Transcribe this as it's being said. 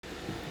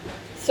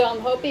So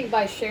I'm hoping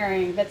by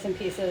sharing bits and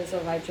pieces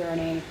of my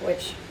journey,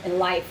 which in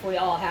life we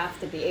all have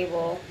to be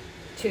able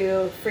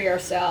to free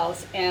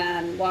ourselves,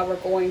 and while we're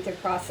going through the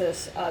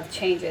process of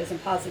changes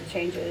and positive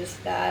changes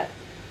that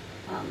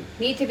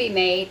need to be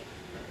made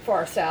for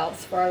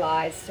ourselves, for our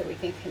lives, so we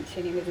can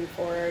continue moving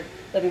forward,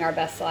 living our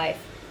best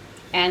life,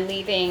 and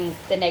leaving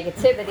the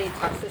negativity,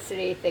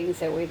 toxicity, things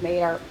that we've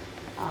made our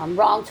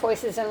wrong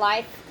choices in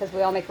life, because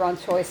we all make wrong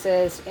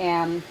choices,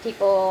 and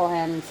people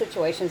and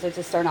situations that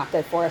just are not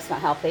good for us, not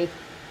healthy.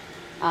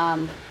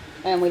 Um,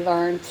 and we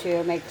learn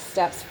to make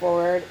steps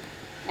forward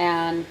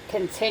and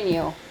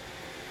continue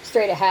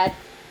straight ahead,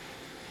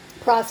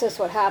 process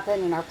what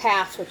happened in our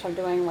past, which I'm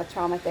doing with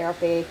trauma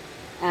therapy,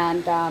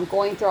 and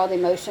going through all the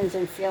emotions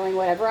and feeling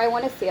whatever I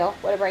want to feel,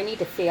 whatever I need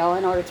to feel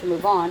in order to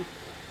move on.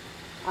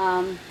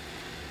 Um,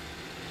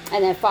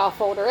 and then file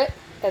folder it,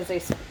 as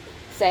they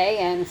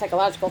say in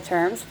psychological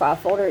terms, file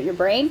folder it your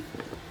brain,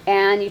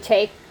 and you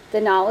take the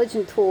knowledge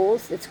and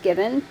tools that's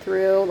given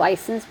through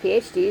licensed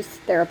PhDs,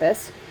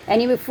 therapists, and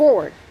you move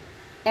forward.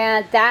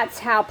 And that's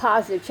how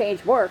positive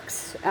change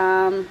works,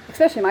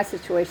 especially in my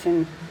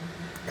situation,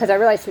 because I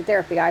realized through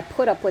therapy I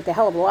put up with a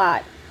hell of a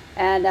lot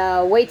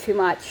and way too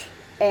much.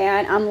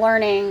 And I'm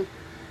learning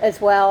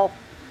as well,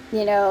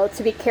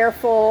 to be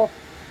careful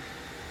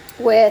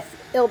with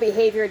ill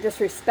behavior,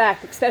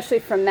 disrespect, especially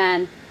from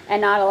men,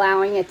 and not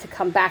allowing it to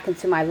come back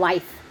into my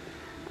life.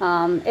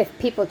 If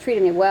people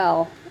treated me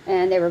well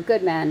and they were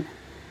good men,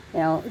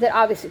 that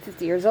obviously at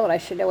 50 years old I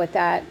should know what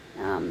that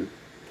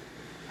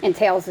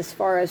entails as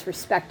far as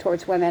respect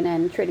towards women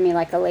and treating me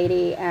like a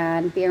lady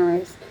and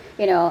being,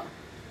 a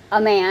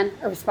man,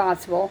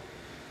 responsible,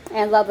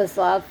 and love is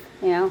love.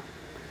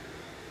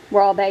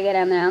 We're all big at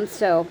M&M's,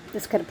 so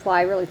this could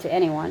apply really to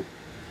anyone.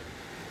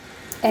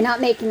 And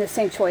not making the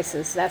same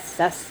choices. That's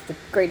the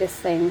greatest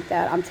thing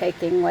that I'm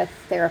taking with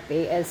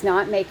therapy, is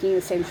not making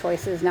the same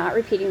choices, not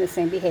repeating the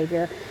same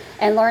behavior,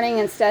 and learning,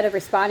 instead of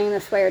responding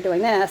this way or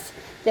doing this,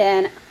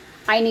 then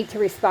I need to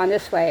respond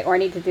this way, or I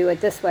need to do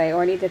it this way,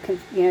 or I need to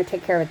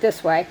take care of it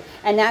this way.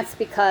 And that's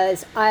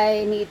because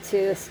I need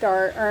to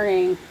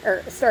I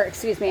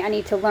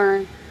need to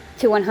learn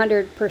to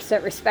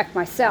 100% respect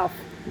myself,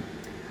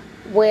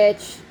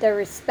 which the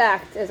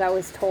respect, as I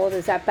was told,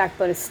 is that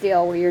backbone of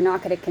steel, where you're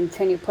not going to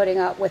continue putting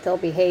up with ill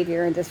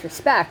behavior and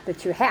disrespect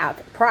that you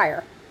have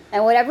prior.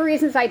 And whatever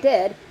reasons I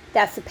did,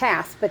 that's the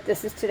past, but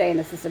this is today and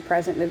this is the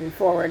present moving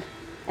forward,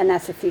 and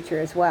that's the future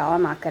as well.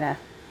 I'm not going to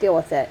deal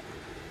with it.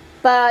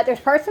 But there's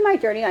parts of my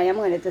journey I am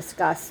going to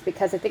discuss,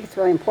 because I think it's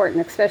really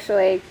important,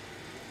 especially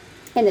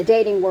in the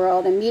dating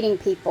world and meeting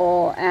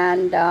people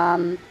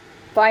and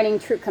finding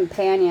true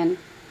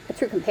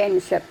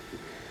companionship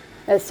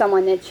as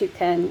someone that you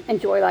can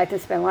enjoy life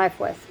and spend life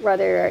with.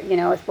 Whether,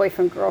 it's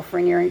boyfriend,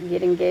 girlfriend, you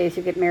get engaged,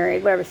 you get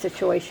married, whatever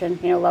situation,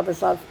 love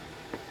is love.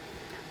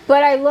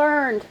 But I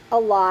learned a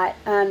lot,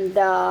 and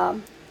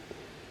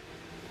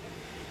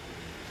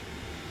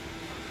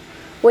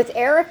with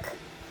Eric,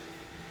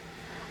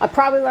 I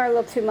probably learned a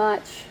little too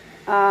much.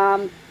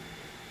 I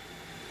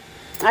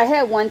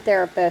had one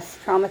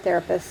trauma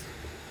therapist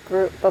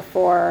group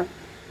before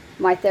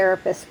my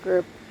therapist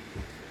group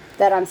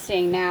that I'm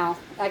seeing now.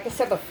 Like I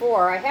said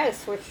before, I had to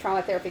switch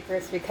trauma therapy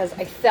groups because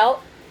I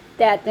felt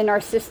that the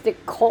narcissistic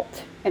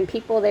cult and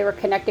people they were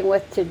connecting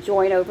with to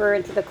join over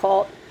into the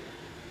cult,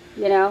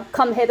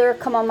 come hither,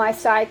 come on my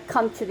side,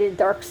 come to the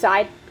dark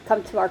side,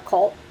 come to our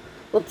cult.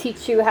 We'll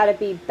teach you how to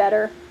be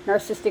better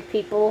narcissistic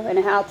people and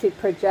how to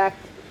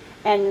project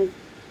and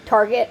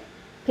target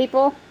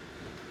people,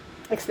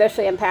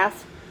 especially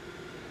empaths.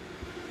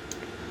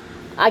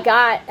 I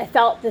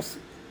felt this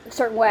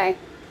certain way.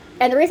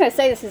 And the reason I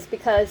say this is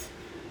because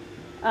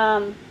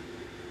I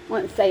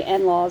wouldn't say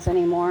in-laws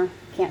anymore.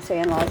 Can't say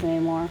in-laws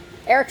anymore.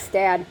 Eric's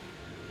dad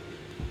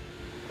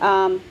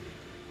had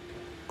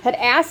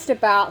asked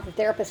about the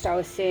therapist I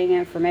was seeing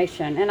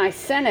information, and I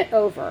sent it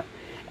over.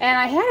 And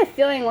I had a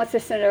feeling once I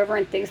sent it over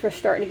and things were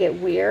starting to get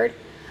weird,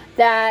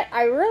 that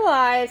I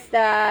realized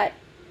that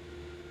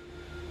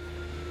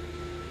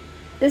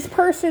this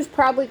person's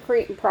probably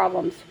creating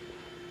problems,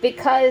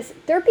 because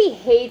their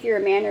behavior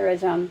and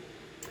mannerism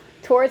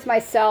towards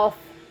myself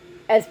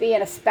as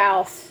being a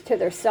spouse to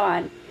their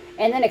son,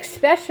 and then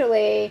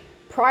especially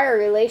prior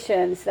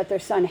relations that their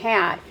son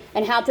had,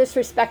 and how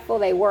disrespectful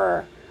they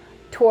were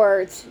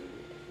towards,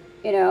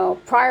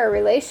 prior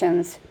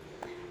relations,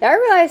 I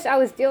realized I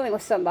was dealing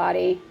with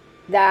somebody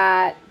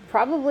that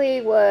probably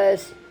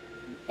was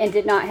and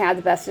did not have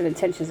the best of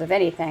intentions of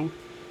anything.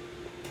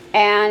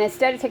 And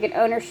instead of taking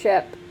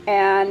ownership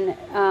and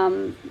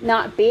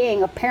not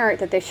being a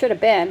parent that they should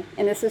have been,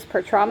 and this is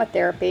per trauma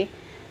therapy,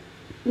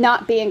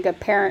 not being a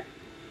good parent,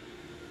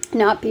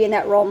 not being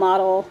that role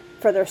model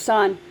for their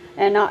son,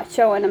 and not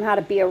showing them how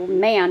to be a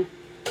man.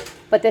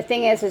 But the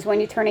thing is when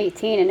you turn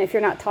 18, and if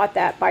you're not taught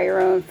that by your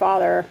own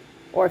father,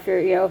 or if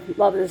you're,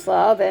 love is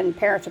love, and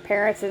parents are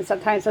parents, and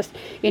sometimes just,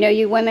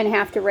 you women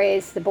have to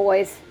raise the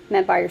boys,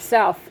 men by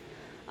yourself.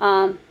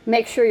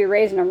 Make sure you're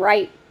raising them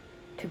right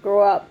to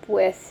grow up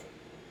with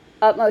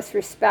utmost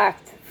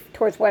respect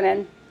towards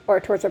women, or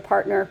towards a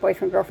partner,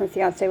 boyfriend, girlfriend,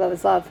 fiance, love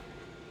is love.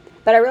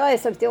 But I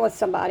realized I was dealing with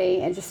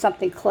somebody and just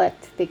something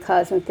clicked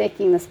because I'm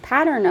thinking this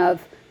pattern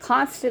of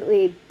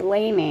constantly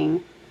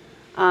blaming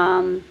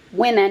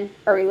women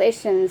or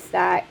relations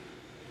that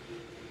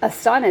a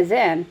son is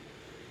in.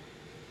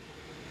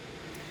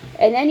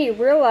 And then you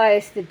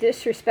realize the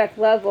disrespect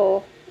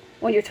level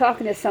when you're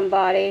talking to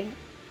somebody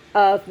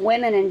of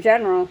women in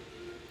general.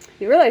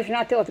 You realize you're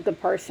not dealing with a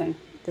good person.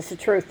 That's the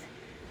truth.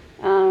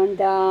 And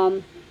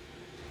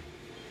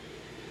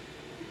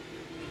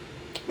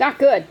not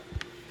good.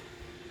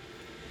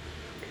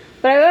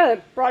 But I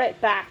really brought it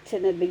back to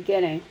the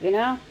beginning, you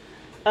know,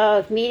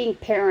 of meeting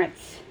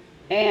parents.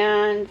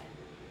 And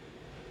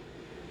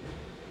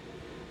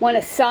when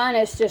a son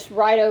is just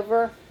right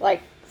over,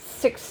 like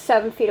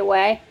 6-7 feet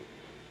away,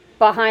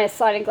 behind a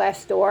sliding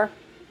glass door,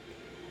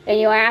 and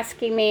you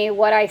asking me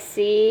what I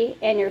see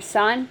in your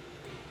son,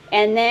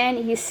 and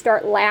then you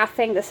start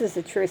laughing. This is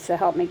the truth, so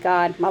help me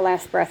God. My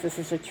last breath, this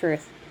is the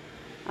truth.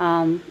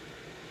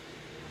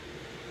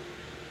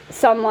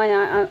 Someone,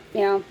 a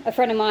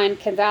friend of mine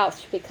can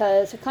vouch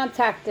because I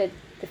contacted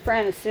the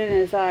friend as soon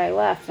as I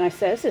left, and I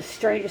said, this is the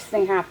strangest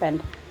thing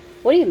happened.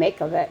 What do you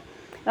make of it?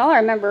 And all I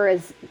remember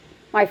is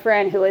my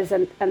friend, who is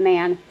a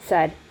man,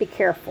 said, be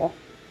careful,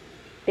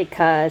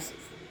 because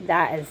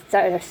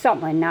there's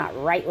something not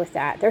right with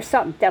that. There's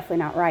something definitely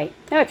not right.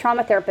 You know,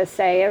 trauma therapists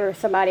say, ever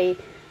somebody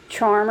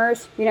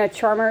charmers, you know,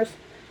 charmers?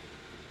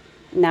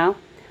 No.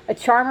 A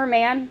charmer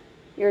man,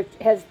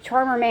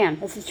 charmer man,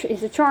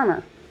 he's a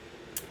charmer.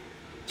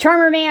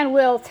 Charmer man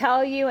will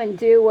tell you and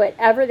do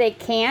whatever they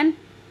can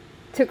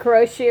to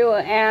coerce you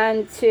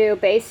and to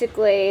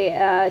basically,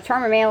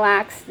 charmer man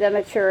lacks the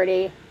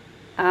maturity,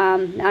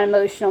 not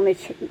emotionally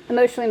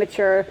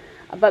mature,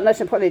 but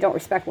most importantly, don't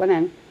respect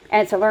women.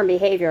 And it's a learned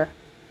behavior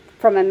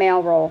from a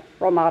male role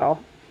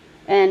model.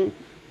 And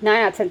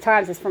 9 out of 10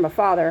 times it's from a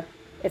father.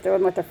 If they're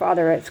living with their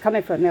father, it's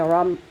coming from a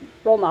male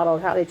role model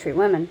of how they treat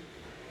women.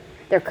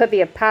 There could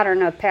be a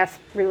pattern of past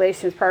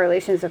relations, prior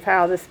relations of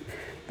how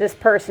this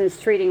person's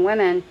treating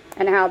women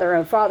and how their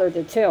own father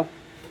did too.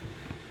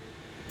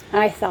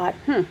 And I thought,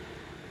 it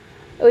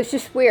was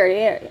just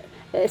weird.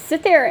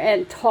 Sit there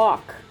and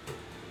talk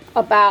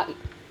about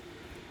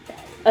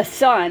a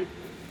son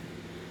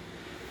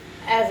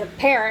as a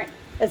parent,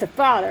 as a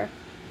father,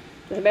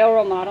 as a male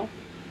role model,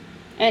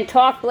 and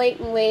talk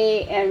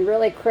blatantly and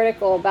really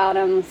critical about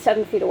him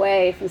 7 feet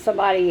away from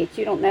somebody that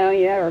you don't know,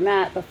 you never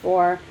met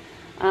before,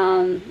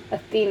 a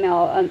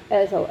female,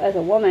 as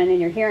a woman, and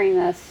you're hearing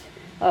this,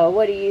 oh,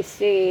 what do you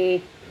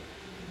see,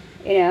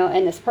 you know,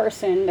 in this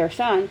person, their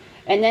son,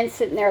 and then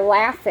sitting there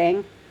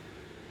laughing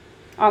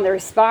on the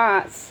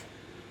response,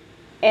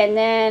 and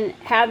then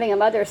having a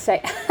mother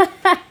say,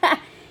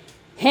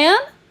 him?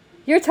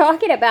 You're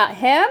talking about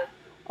him?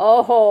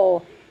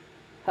 Oh,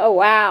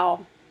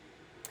 wow.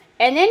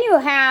 And then you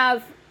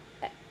have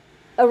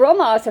a role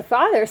model as a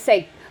father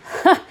say,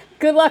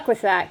 good luck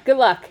with that. Good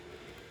luck.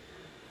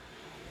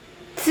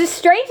 It's the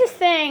strangest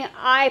thing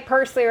I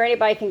personally or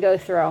anybody can go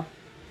through.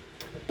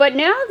 But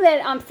now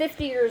that I'm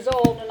 50 years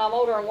old and I'm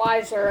older and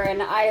wiser,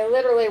 and I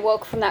literally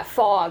woke from that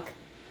fog,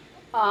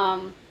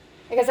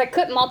 because I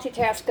couldn't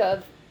multitask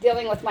of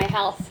dealing with my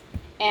health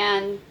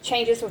and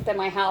changes within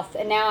my health.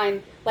 And now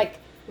I'm like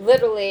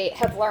literally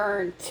have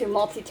learned to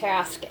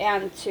multitask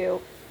and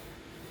to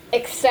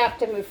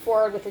accept and move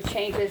forward with the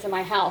changes in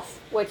my health,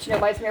 which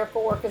nobody's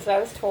miracle work, as I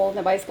was told.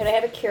 Nobody's going to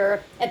have a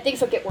cure, and things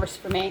will get worse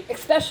for me,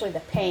 especially the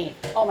pain.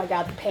 Oh my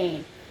God, the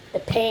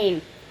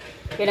pain,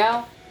 you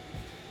know?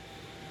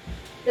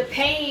 The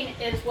pain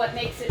is what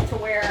makes it to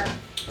where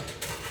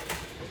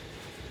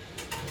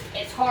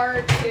it's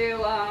hard to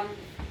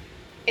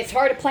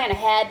plan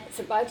ahead.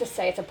 So I just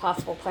say it's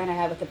impossible to plan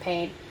ahead with the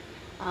pain.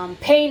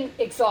 Pain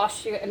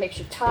exhausts you and makes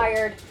you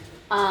tired.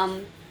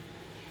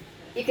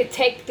 You could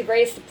take the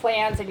greatest of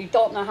plans and you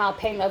don't know how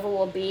pain level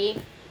will be.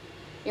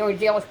 You know, we're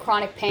dealing with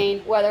chronic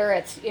pain, whether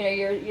it's, you know,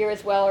 you're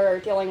as well or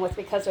dealing with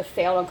because of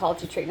failed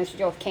oncology treatments, you're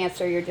dealing with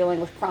cancer, you're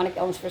dealing with chronic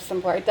illness for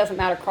somewhere. It doesn't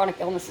matter, chronic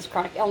illness is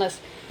chronic illness.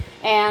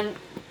 And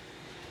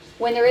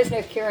when there is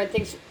no cure and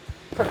things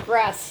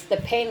progress, the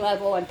pain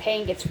level and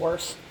pain gets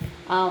worse.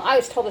 I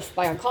was told this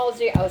by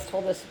oncology, I was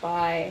told this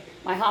by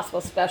my hospital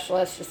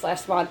specialist just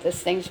last month,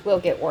 this things will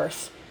get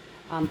worse.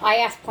 I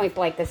asked point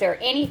blank, is there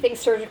anything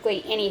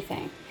surgically,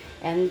 anything?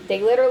 And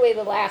they literally,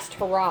 the last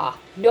hurrah,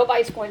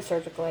 nobody's going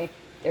surgically.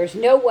 There's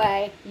no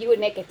way you would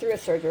make it through a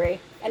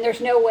surgery. And there's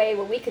no way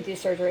we could do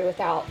surgery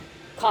without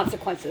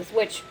consequences,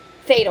 which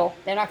fatal,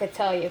 they're not going to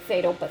tell you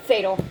fatal, but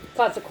fatal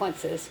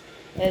consequences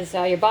is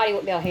your body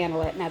wouldn't be able to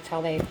handle it. And that's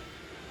how they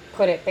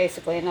put it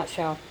basically in a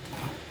nutshell.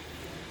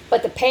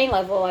 But the pain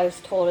level, I was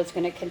told, is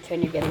going to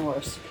continue getting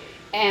worse.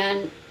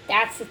 And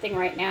that's the thing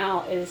right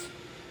now is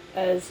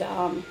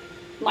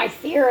my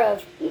fear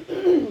of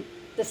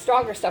the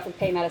stronger stuff with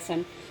pain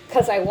medicine,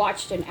 because I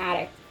watched an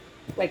addict,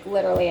 like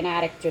literally an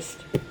addict, just,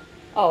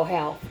 oh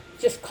hell,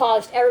 just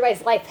caused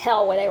everybody's life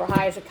hell when they were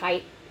high as a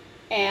kite.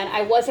 And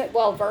I wasn't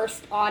well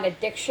versed on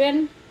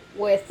addiction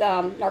with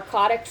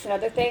narcotics and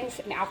other things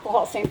and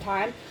alcohol at the same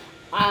time.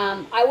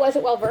 I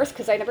wasn't well versed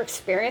because I never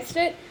experienced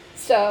it.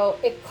 So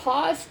it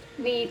caused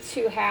me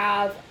to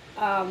have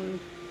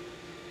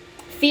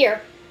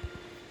fear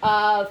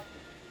of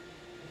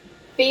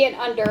being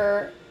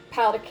under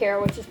palliative care,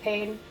 which is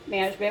pain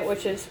management,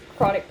 which is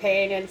chronic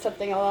pain and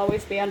something I'll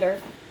always be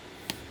under.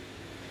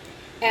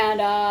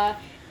 And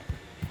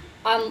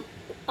I'm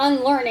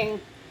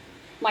unlearning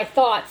my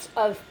thoughts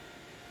of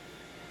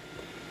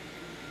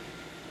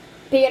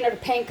being under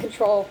pain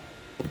control,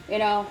 you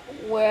know,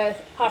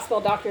 with hospital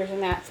doctors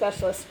and that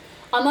specialists.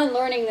 I'm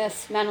unlearning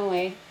this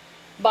mentally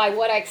by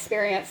what I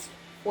experienced,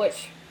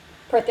 which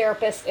per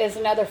therapist is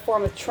another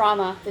form of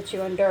trauma that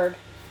you endured,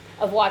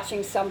 of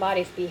watching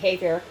somebody's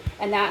behavior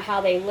and that how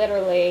they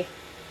literally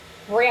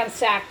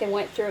ransacked and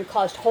went through and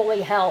caused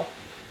holy hell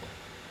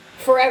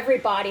for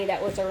everybody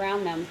that was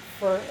around them,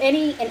 for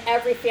any and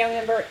every family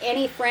member,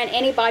 any friend,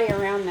 anybody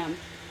around them.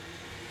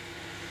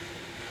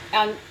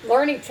 And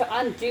learning to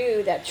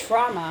undo that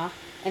trauma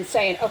and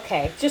saying,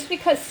 okay, just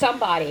because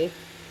somebody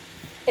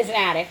is an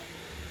addict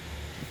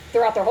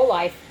throughout their whole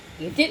life,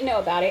 you didn't know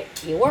about it,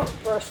 you weren't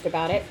versed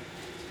about it,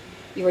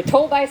 you were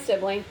told by a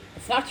sibling,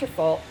 it's not your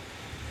fault,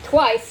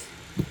 twice,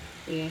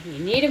 you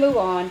need to move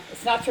on,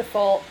 it's not your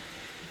fault,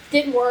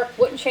 didn't work,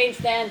 wouldn't change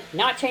then,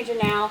 not changing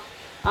now.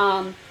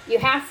 You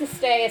have to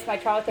stay, as my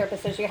trauma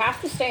therapist says, you have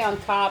to stay on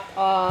top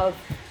of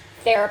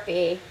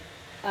therapy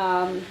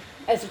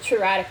as a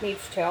true addict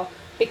needs to,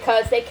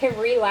 because they can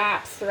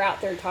relapse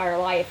throughout their entire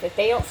life if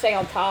they don't stay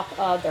on top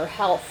of their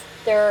health,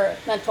 their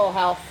mental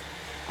health,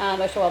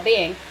 emotional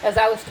well-being. As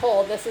I was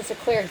told, this is a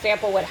clear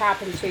example. What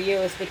happened to you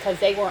is because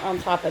they weren't on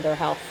top of their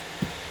health.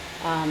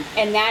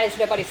 And that is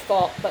nobody's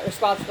fault but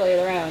responsibility of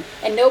their own.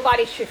 And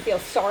nobody should feel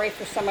sorry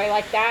for somebody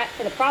like that.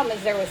 And the problem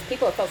is there was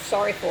people that felt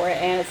sorry for it,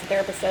 and as a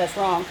therapist said, it's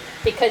wrong,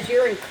 because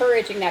you're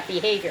encouraging that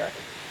behavior.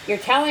 You're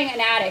telling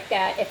an addict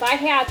that if I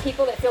have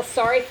people that feel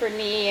sorry for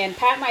me and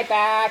pat my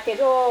back and,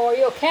 oh, are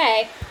you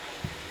okay?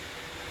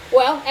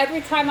 Well,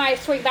 every time I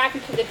swing back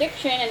into the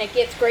addiction and it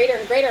gets greater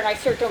and greater and I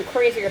start doing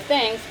crazier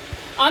things,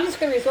 I'm just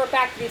going to resort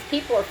back to these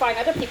people or find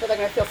other people that are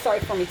going to feel sorry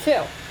for me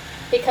too.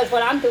 Because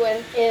what I'm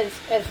doing is,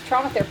 as a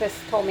trauma therapist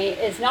told me,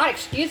 is not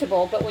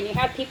excusable, but when you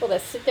have people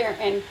that sit there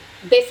and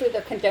basically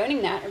they're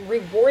condoning that and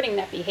rewarding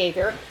that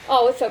behavior,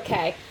 oh, it's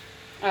okay.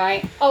 All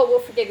right. Oh, we'll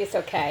forgive you. It's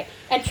okay.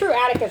 And true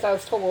addict, as I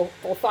was told,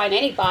 will find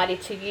anybody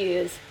to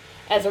use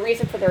as a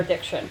reason for their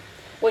addiction,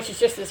 which is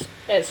just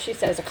as she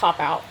says, a cop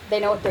out. They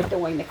know what they're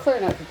doing. They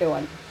clearly know what they're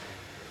doing.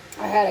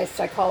 I had a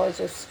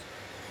psychologist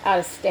out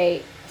of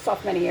state, saw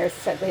for many years,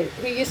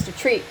 who used to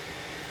treat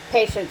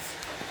patients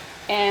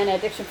in an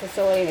addiction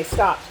facility, and they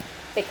stopped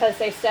because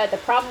they said the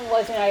problem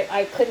wasn't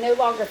I could no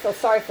longer feel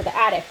sorry for the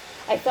addict.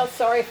 I felt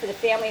sorry for the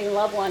family and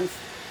loved ones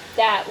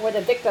that were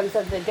the victims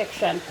of the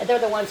addiction. And they're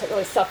the ones that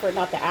really suffered,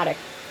 not the addict.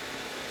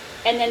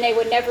 And then they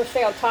would never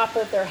stay on top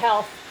of their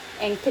health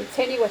and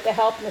continue with the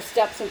help and the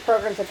steps and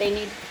programs that they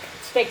need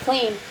to stay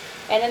clean.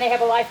 And then they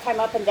have a lifetime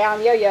up and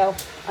down yo-yo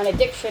on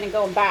addiction and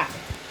going back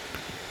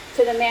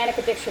to the manic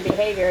addiction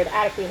behavior, the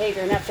addict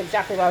behavior, and that's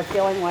exactly what I was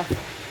dealing with.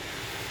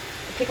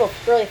 People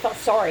really felt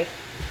sorry.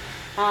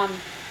 I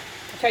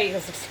tell you,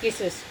 those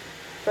excuses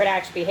for an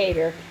addict's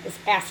behavior is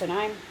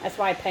asinine. That's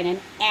why I pen in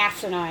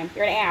asinine.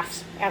 You're an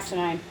ass,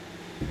 asinine.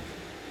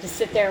 To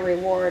sit there and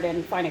reward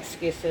and find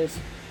excuses.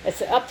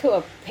 It's up to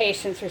a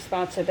patient's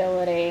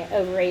responsibility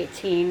over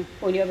 18.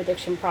 When you have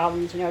addiction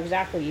problems, you know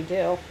exactly what you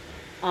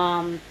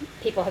do.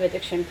 People have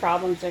addiction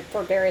problems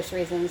for various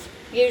reasons.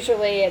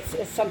 Usually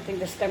it's something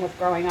to stem with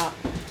growing up.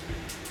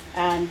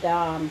 And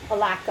a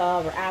lack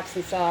of or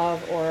absence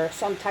of or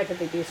some type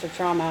of abuse or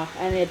trauma.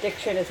 And the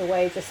addiction is a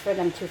way just for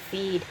them to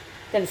feed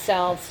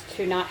themselves,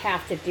 to not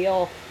have to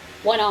deal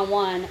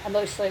one-on-one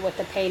emotionally with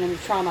the pain and the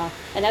trauma.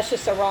 And that's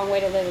just a wrong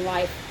way to live in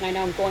life. And I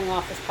know I'm going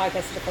off this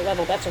podcast at a different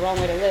level. That's a wrong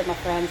way to live, my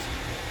friends.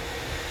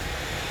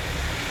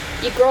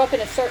 You grow up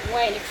in a certain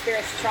way and you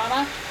experience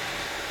trauma.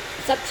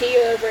 It's up to you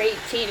over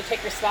 18 to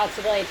take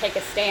responsibility and take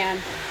a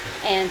stand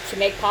and to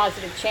make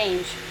positive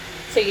change.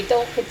 So you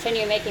don't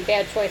continue making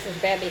bad choices,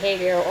 bad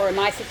behavior, or in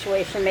my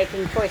situation,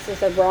 making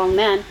choices of wrong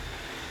men.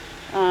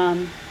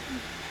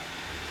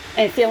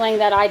 And feeling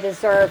that I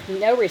deserve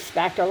no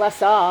respect or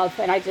less of,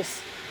 and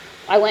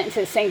I went into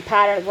the same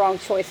pattern of wrong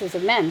choices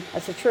of men.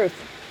 That's the truth.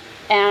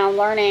 And I'm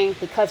learning,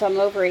 because I'm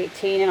over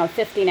 18 and I'm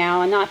 50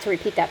 now, and not to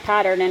repeat that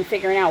pattern, and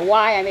figuring out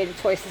why I made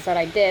the choices that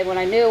I did when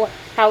I knew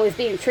how I was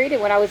being treated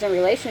when I was in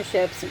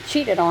relationships and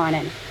cheated on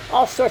and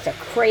all sorts of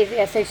crazy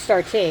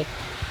SHRT.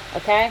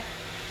 Okay?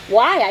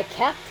 Why I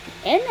kept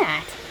in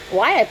that.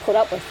 Why I put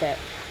up with it.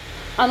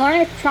 I'm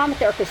learning as a trauma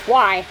therapist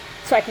why,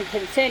 so I can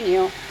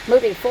continue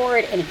moving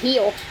forward and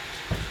heal,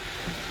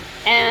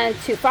 and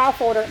to file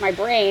folder in my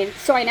brain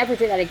so I never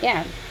do that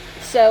again.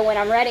 So when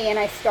I'm ready and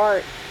I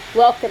start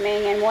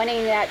welcoming and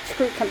wanting that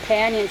true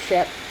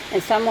companionship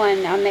and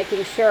someone, I'm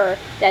making sure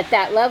that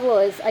that level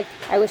is,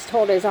 I was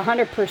told, is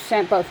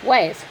 100% both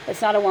ways.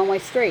 It's not a one-way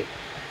street.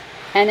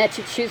 And that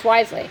you choose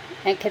wisely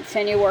and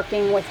continue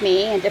working with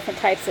me in different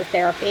types of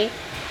therapy.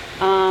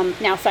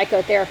 Now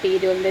psychotherapy,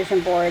 doing vision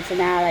boards and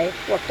that I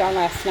worked on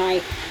last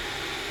night.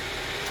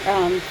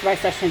 for my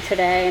session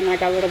today, and I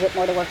got a little bit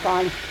more to work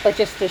on, but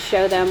just to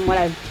show them what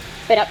I've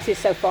been up to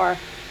so far.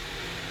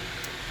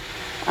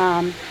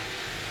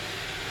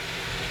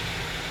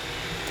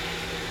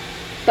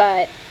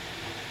 But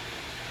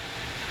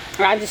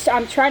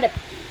I'm trying to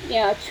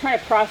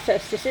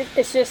process this.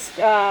 It's just,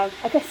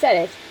 like I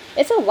said,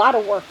 it's a lot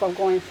of work I'm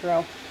going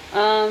through.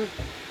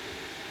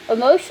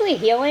 Emotionally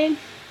healing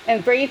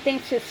and bringing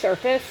things to the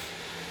surface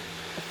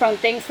from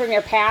things from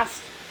your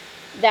past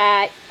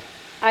that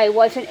I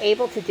wasn't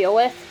able to deal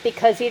with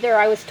because either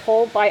I was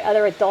told by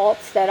other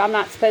adults that I'm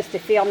not supposed to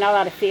feel, I'm not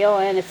allowed to feel,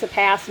 and it's the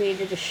past and you need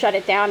to just shut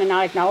it down and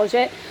not acknowledge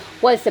it,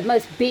 was the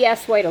most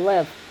BS way to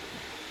live.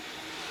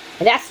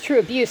 And that's true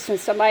abuse. When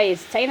somebody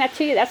is saying that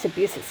to you, that's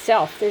abuse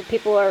itself.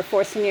 People are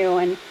forcing you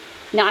and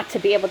not to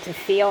be able to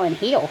feel and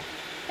heal.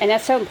 And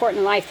that's so important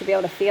in life, to be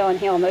able to feel and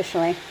heal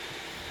emotionally.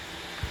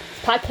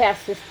 This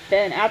podcast has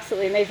been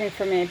absolutely amazing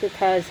for me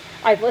because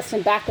I've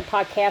listened back to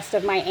podcasts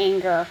of my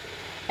anger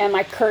and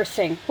my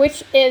cursing,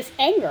 which is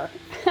anger.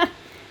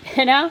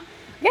 You know?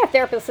 Yeah,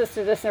 therapists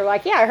listen to this and they're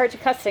like, yeah, I heard you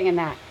cussing in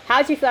that.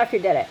 How'd you feel after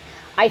you did it?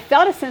 I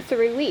felt a sense of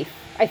relief.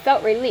 I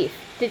felt relief.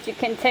 Did you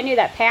continue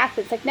that path?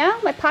 It's like, no,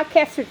 my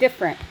podcasts are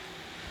different.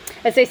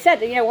 As I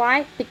said, you know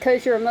why?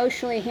 Because you're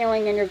emotionally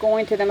healing and you're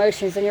going through the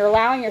emotions and you're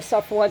allowing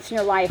yourself for once in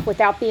your life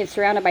without being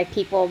surrounded by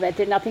people that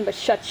did nothing but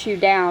shut you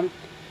down.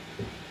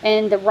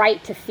 And the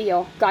right to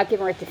feel,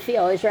 God-given right to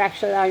feel, is you're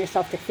actually allowing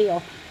yourself to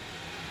feel.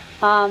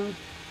 And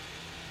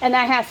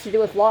that has to do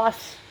with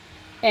loss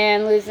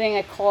and losing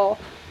a call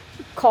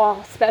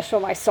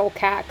special my soul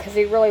cat, because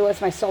he really was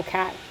my soul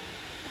cat.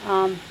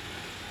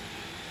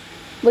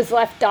 Was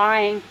left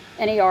dying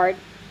in a yard,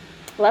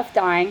 left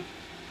dying.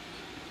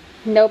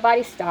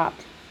 Nobody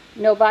stopped.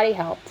 Nobody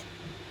helped.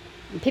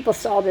 And people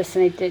saw this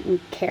and they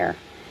didn't care.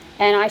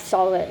 And I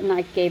saw it and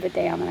I gave a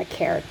damn and I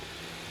cared.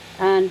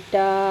 And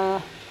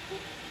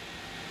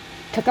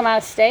took him out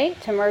of state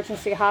to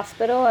emergency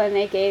hospital, and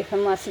they gave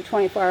him less than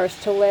 24 hours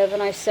to live.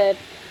 And I said,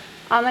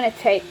 I'm gonna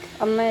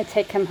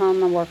take him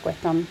home and work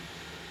with him.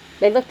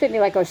 They looked at me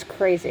like I was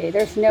crazy.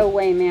 There's no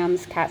way, ma'am,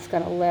 this cat's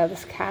gonna live.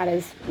 This cat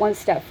is one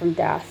step from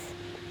death.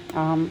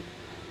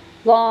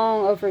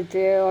 Long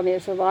overdue. I mean,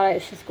 there's a lot of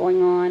issues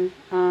going on,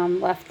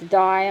 left to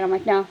die. And I'm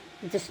like, no,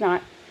 it's just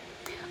not.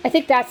 I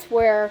think that's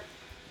where,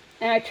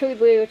 and I truly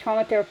believe with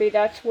trauma therapy,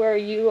 that's where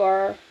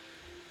you're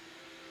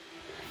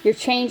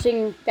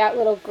changing that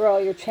little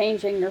girl, you're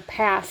changing your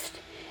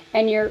past,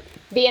 and you're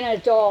being an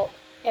adult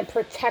and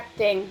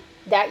protecting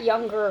that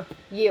younger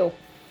you.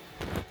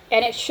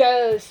 And it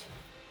shows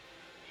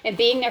in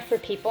being there for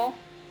people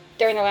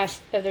during the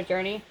last of their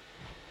journey,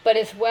 but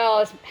as well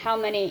as how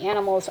many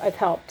animals I've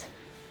helped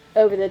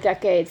over the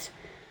decades,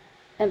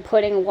 and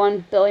putting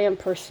 1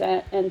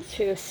 billion%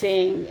 into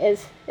seeing,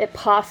 is it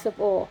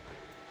possible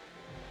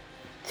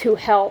to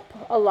help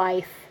a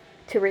life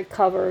to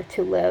recover,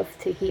 to live,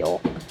 to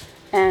heal.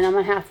 And I'm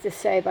going to have to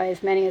say, by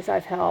as many as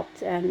I've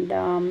helped, and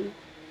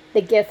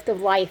the gift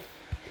of life.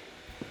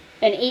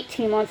 And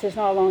 18 months is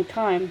not a long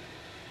time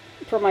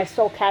for my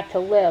soul cat to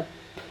live,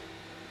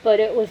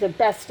 but it was the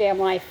best damn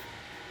life.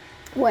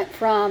 Went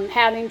from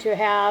having to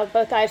have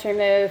both eyes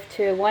removed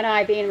to one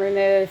eye being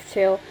removed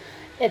to,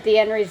 at the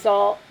end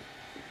result,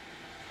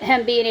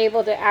 him being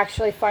able to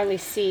actually finally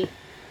see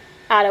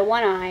out of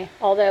one eye,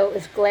 although it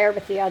was glare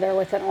with the other,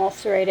 with an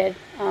ulcer over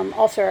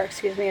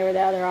the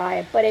other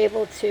eye, but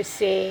able to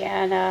see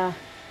and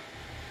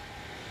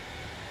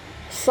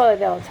slowly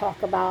be able to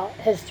talk about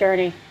his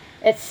journey.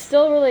 It's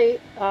still really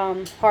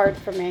hard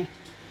for me.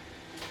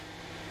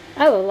 I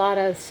have a lot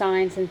of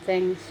signs and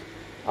things.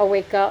 I'll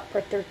wake up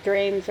or through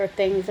dreams or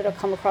things that'll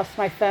come across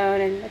my phone.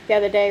 And the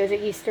other day was an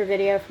Easter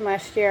video from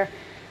last year.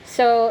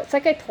 So it's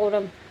like I told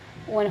him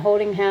when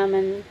holding him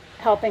and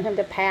helping him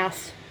to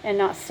pass and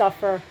not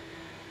suffer.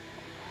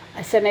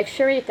 I said, make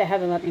sure you get to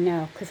heaven, let me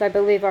know. Because I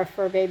believe our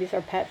fur babies,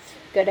 our pets,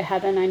 go to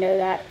heaven. I know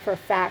that for a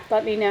fact.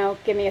 Let me know.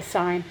 Give me a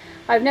sign.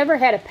 I've never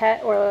had a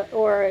pet or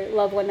a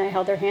loved one that I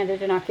held their hand that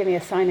did not give me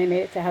a sign they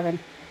made it to heaven.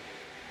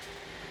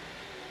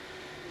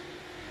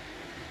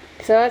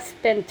 So it's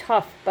been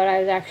tough, but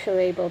I was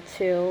actually able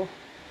to,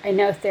 I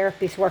know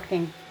therapy's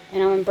working,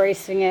 and I'm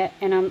embracing it,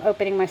 and I'm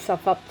opening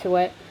myself up to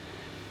it,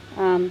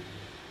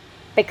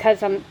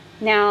 because I'm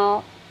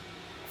now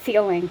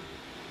feeling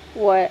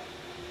what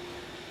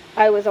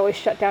I was always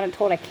shut down and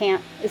told I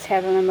can't, is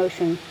have an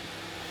emotion.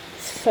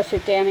 It's such a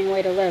damning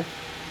way to live.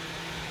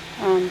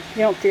 You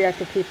don't do that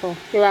to people.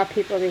 You allow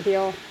people to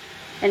heal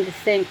and to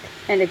think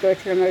and to go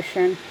through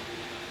emotion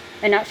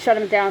and not shut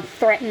them down,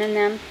 threatening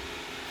them.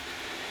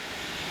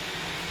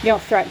 You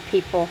don't threaten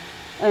people,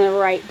 and the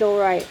right,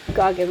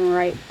 God-given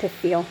right to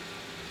feel.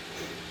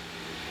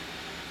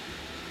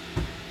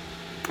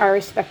 Our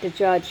respected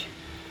judge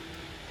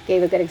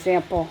gave a good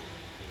example.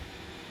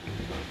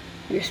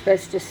 You're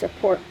supposed to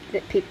support the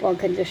people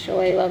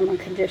unconditionally, love them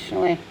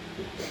unconditionally,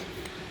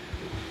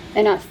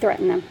 and not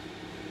threaten them.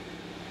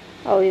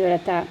 I'll leave it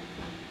at that.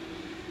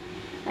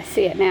 I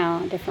see it now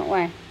in a different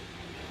way.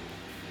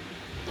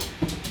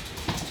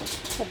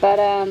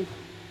 But I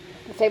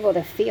was able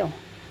to feel.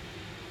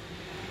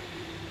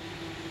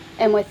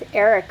 And with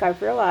Eric, I've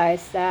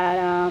realized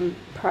that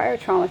prior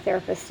trauma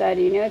therapist said,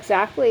 you knew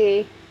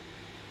exactly,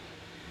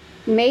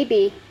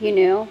 maybe you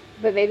knew,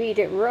 but maybe you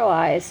didn't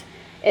realize,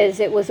 is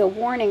it was a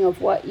warning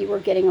of what you were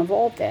getting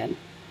involved in.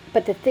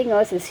 But the thing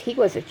was, is he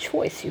was a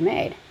choice you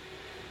made.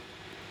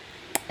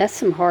 That's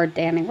some hard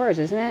damning words,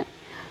 isn't it?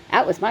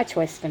 That was my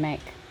choice to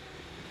make.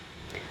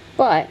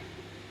 But,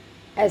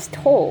 as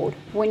told,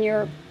 when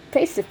you're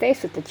face to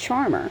face with the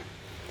charmer,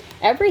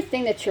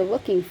 everything that you're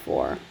looking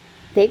for,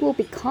 they will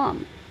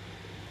become.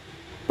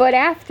 But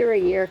after a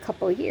year, a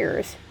couple of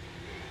years,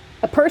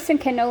 a person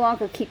can no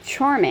longer keep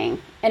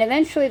charming, and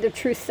eventually the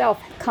true self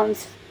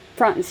comes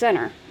front and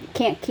center. You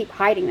can't keep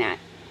hiding that.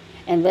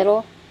 And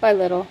little by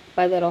little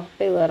by little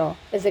by little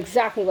is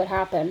exactly what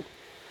happened.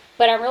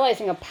 But I'm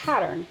realizing a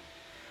pattern.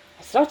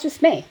 It's not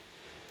just me.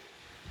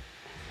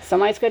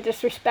 Somebody's going to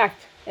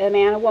disrespect a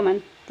man, a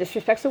woman,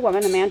 disrespects a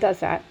woman, a man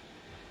does that.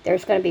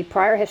 There's going to be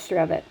prior history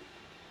of it.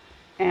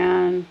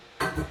 And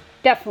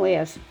definitely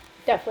is.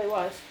 Definitely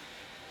was.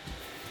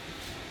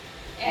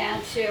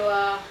 And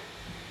to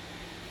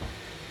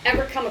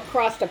ever come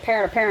across a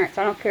parent of parents,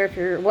 I don't care if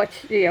you're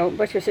what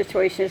your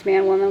situation is,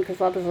 man, woman, because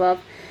love is love,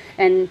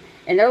 and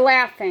they're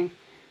laughing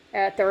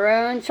at their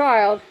own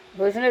child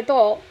who's an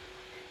adult,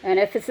 and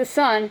if it's a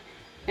son,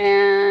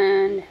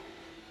 and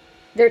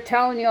they're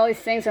telling you all these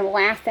things and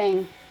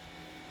laughing.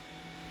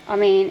 I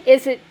mean,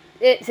 it's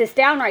just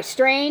downright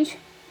strange,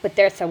 but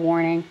there's a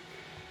warning.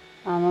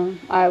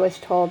 I was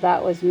told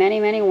that was many,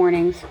 many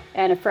warnings,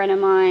 and a friend of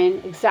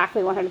mine,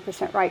 exactly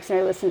 100% right,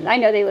 because I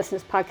know they listen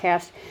to this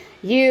podcast.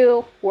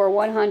 You were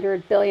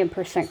 100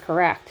 billion%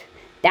 correct.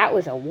 That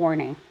was a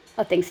warning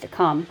of things to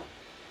come.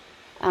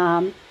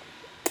 And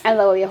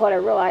lo and behold, I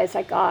realized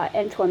I got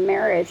into a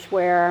marriage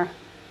where,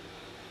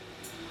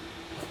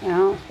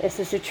 this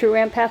is a true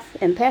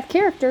empath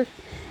character.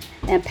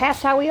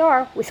 Empath's how we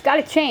are. We've got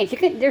to change.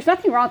 There's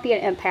nothing wrong with being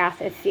an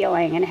empath and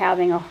feeling and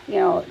having a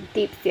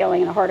deep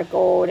feeling and a heart of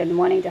gold and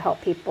wanting to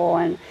help people,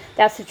 and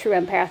that's the true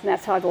empath, and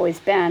that's how I've always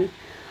been.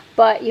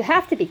 But you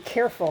have to be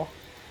careful,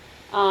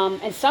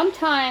 and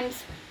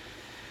sometimes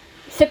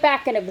sit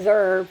back and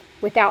observe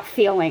without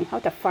feeling. I'll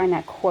have to find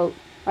that quote.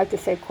 I like to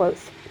say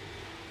quotes.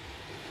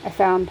 I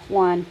found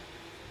one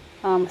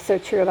so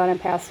true about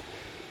empaths.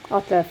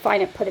 I'll have to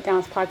find it, put it down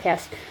as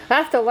podcast. I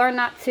have to learn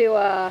not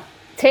to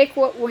take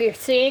what we're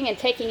seeing and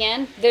taking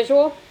in,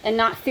 visual, and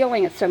not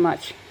feeling it so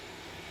much.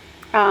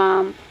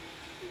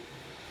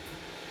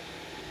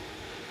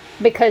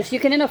 Because you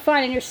can end up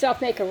finding yourself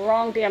making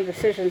wrong damn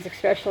decisions,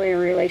 especially in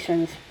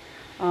relations.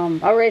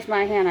 I'll raise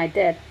my hand, I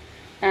did.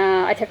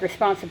 I took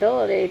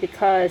responsibility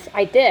because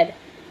I did.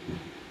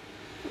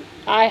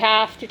 I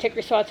have to take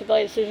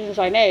responsibility for decisions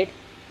I made,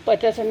 but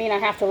it doesn't mean I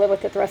have to live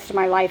with it the rest of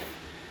my life.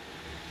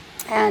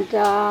 And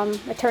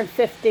I turned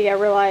 50, I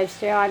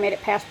realized, I made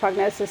it past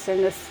prognosis,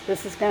 and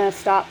this is going to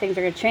stop, things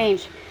are going to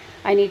change.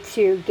 I need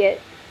to get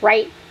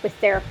right with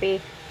therapy,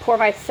 pour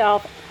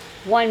myself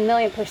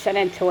 1,000,000%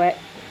 into it,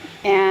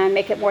 and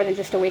make it more than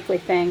just a weekly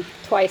thing,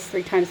 2,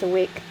 3 times a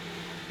week,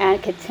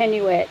 and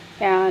continue it,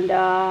 and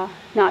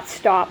not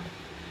stop.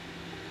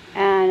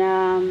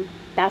 And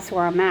that's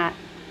where I'm at.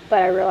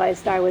 But I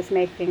realized I was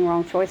making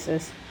wrong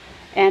choices.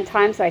 And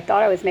times I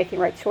thought I was making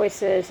right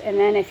choices, and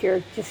then if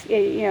you're just,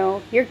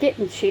 you're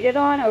getting cheated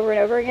on over and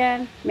over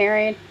again,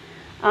 married,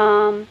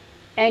 and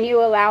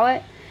you allow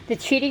it, the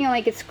cheating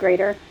only gets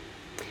greater.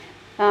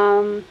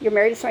 You're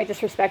married to somebody who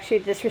disrespects you,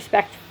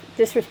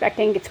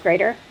 disrespecting gets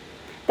greater.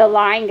 The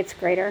lying gets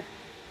greater.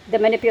 The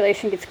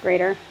manipulation gets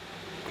greater.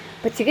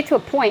 But you get to a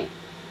point,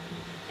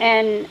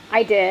 and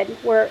I did,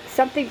 where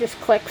something just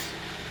clicks,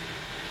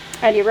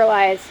 and you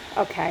realize,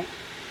 okay,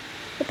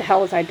 what the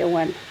hell was I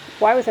doing?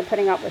 Why was I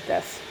putting up with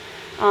this?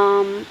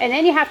 And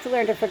then you have to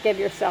learn to forgive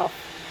yourself,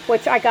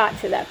 which I got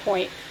to that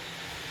point.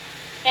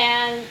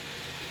 And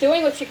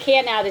doing what you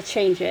can now to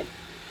change it.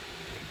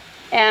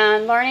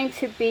 And learning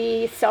to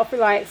be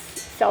self-reliant,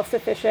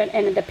 self-sufficient,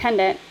 and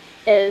independent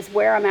is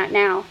where I'm at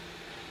now.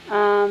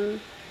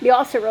 You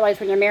also realize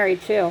when you're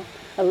married, too,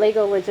 the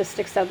legal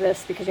logistics of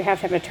this, because you have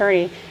to have an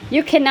attorney.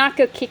 You cannot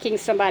go kicking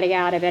somebody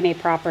out of any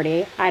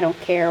property. I don't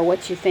care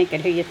what you think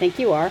and who you think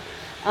you are.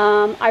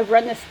 I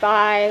run this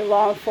by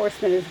law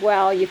enforcement as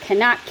well. You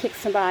cannot kick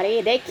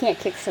somebody. They can't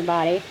kick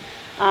somebody.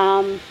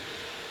 And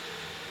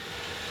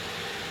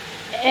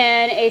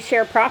a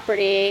shared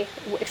property,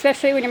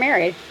 especially when you're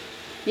married,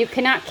 you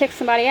cannot kick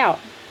somebody out.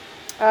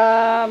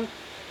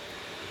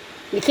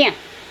 You can't.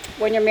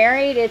 When you're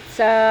married, it's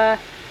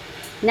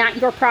not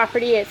your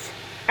property. It's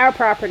our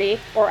property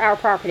or our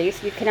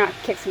properties. You cannot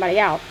kick somebody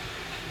out.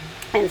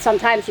 And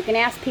sometimes you can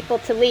ask people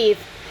to leave,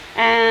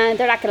 and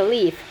they're not going to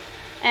leave.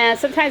 And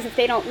sometimes if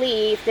they don't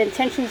leave, the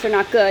intentions are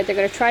not good. They're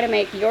going to try to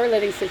make your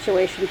living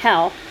situation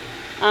hell.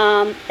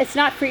 It's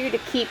not for you to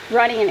keep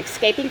running and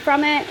escaping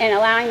from it and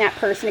allowing that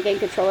person to gain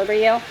control over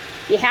you.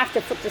 You have to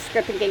flip the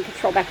script and gain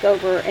control back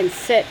over and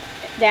sit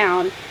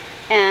down.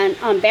 And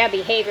on bad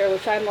behavior,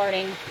 which I'm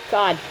learning,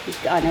 God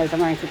knows I'm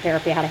learning through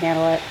therapy how to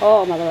handle it.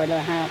 Oh, my Lord,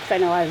 because I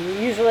know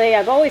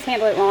I've always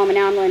handled it wrong, and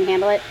now I'm learning to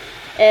handle it,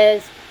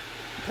 is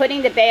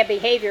putting the bad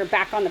behavior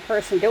back on the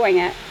person doing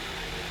it,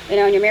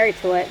 and you're married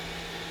to it.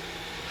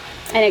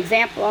 An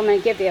example I'm going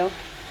to give you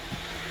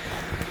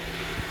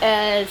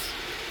is,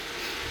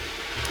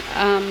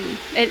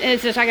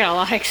 it's just, I got a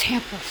lot of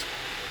examples.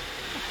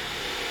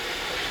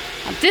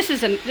 This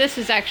is the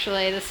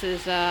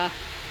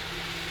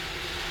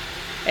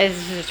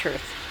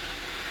truth.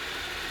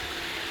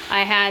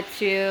 I had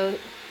to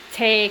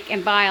take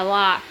and buy a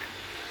lock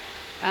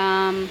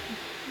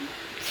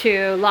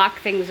to lock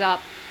things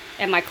up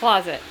in my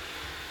closet,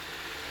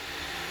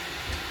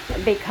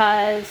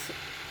 because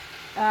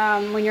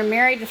when you're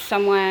married to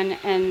someone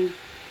and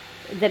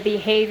the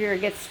behavior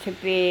gets to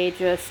be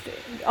just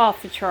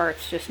off the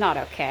charts, just not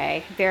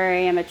okay,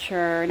 very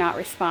immature, not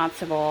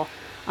responsible,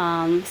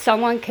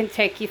 someone can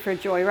take you for a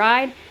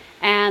joyride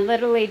and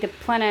literally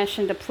deplenish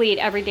and deplete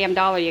every damn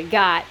dollar you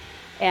got.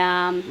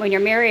 When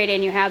you're married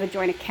and you have a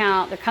joint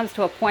account, there comes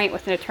to a point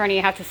with an attorney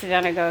you have to sit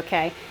down and go,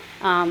 okay,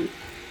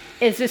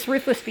 is this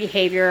ruthless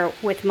behavior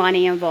with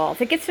money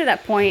involved? It gets to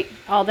that point,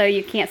 although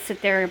you can't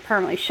sit there and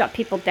permanently shut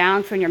people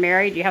down. So when you're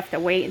married, you have to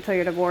wait until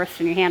you're divorced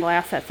and you handle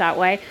assets that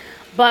way.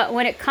 But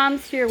when it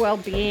comes to your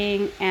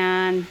well-being,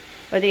 and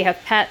whether you have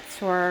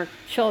pets or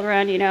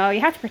children, you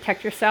have to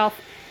protect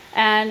yourself.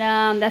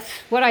 And that's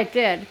what I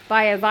did.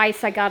 By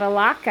advice, I got a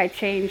lock. I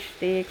changed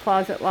the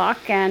closet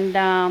lock, and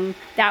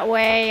that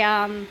way,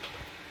 and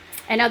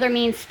other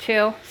means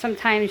too.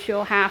 Sometimes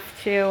you'll have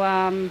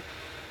to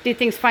do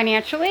things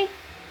financially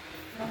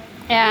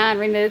and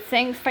remove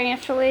things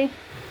financially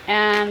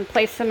and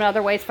place them in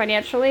other ways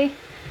financially.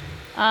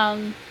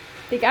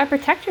 You gotta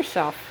protect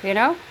yourself,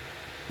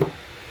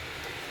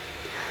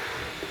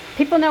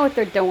 People know what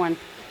they're doing.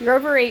 You're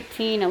over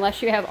 18,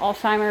 unless you have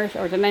Alzheimer's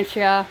or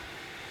dementia,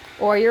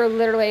 or you're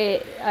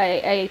literally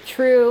a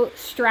true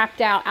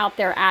strapped out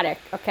there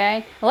addict,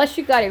 okay? Unless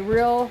you've got a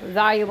real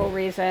valuable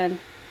reason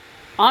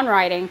on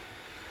writing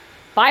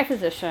by a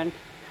physician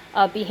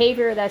of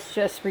behavior that's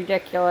just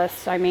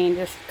ridiculous. I mean,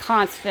 just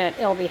constant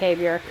ill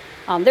behavior.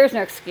 There's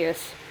no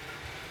excuse.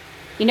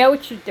 You know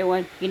what you're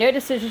doing. You know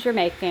decisions you're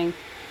making.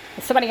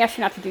 If somebody asks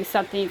you not to do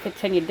something, you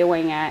continue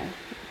doing it.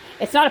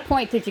 It's not a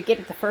point, did you get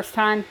it the first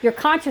time? You're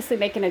consciously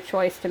making a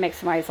choice to make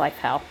somebody's life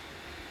hell.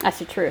 That's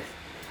the truth.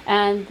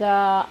 And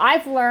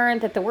I've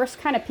learned that the worst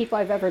kind of people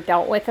I've ever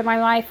dealt with in my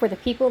life were the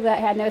people that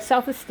had no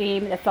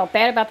self-esteem, that felt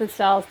bad about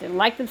themselves, didn't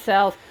like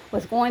themselves,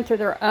 was going through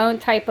their own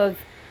type of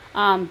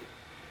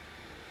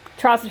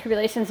trials and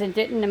tribulations and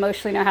didn't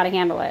emotionally know how to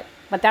handle it.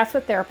 But that's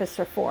what therapists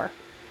are for.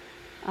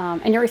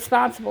 And you're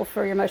responsible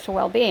for your emotional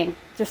well-being,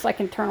 just like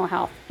internal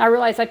health. I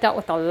realized I dealt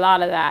with a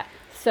lot of that.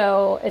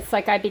 So it's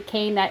like I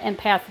became that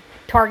empath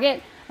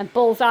target and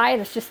bullseye.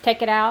 Let's just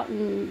take it out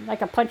and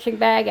like a punching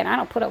bag. And I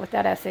don't put up with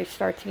that SH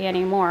start to me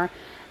anymore.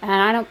 And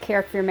I don't care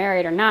if you're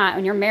married or not.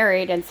 When you're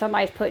married and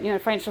somebody's putting you in a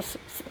financial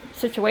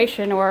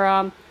situation,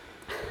 or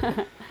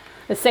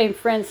the same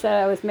friend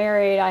said I was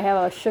married, I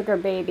have a sugar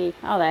baby.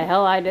 Oh, the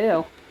hell I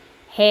do.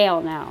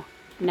 Hell no.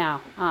 No.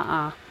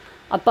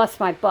 I'll bust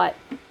my butt.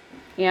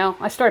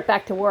 I started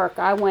back to work.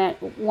 I went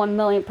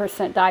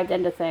 1,000,000% dived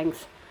into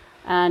things.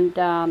 And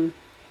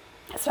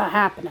it's not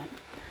happening.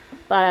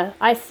 But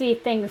I see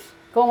things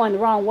going the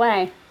wrong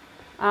way.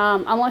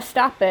 I want to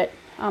stop it.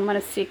 I'm going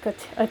to seek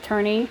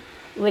attorney,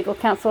 legal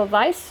counsel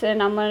advice,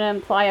 and I'm going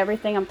to apply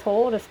everything I'm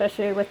told,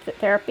 especially with the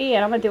therapy,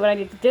 and I'm going to do what I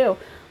need to do.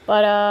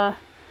 But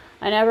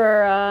I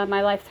never in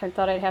my lifetime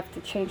thought I'd have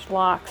to change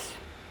locks.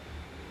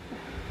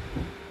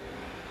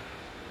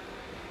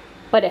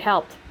 But it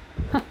helped.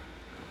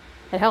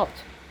 It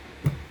helped.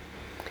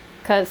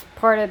 Because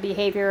part of the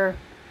behavior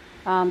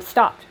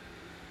stopped.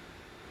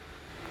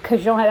 Because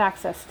you don't have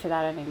access to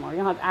that anymore. You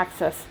don't have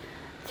access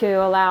to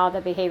allow the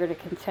behavior to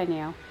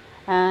continue.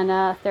 And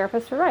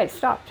therapists were right, it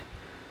stopped.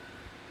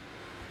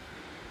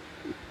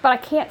 But I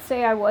can't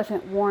say I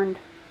wasn't warned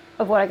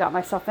of what I got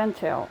myself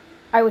into.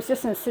 I was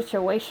just in a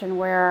situation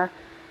where,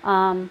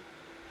 and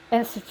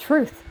it's the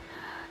truth,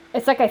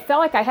 it's like I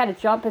felt like I had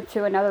to jump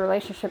into another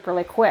relationship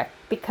really quick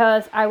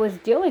because I was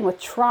dealing with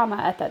trauma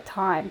at that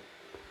time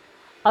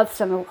of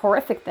some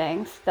horrific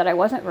things that I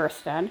wasn't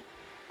versed in.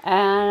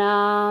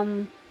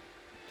 And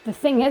the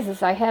thing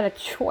is I had a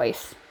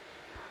choice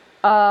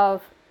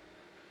of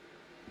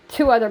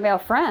 2 other male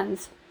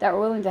friends that were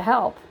willing to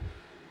help.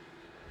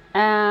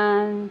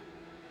 And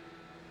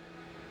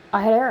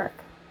I had Eric.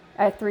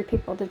 I had 3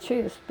 people to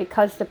choose,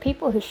 because the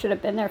people who should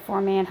have been there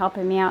for me and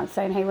helping me out and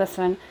saying, hey,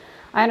 listen,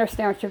 I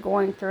understand what you're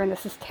going through and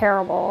this is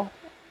terrible,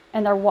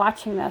 and they're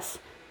watching this,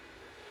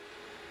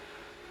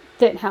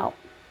 didn't help.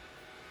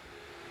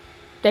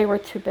 They were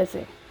too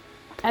busy.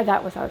 And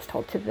that was, I was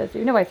told, too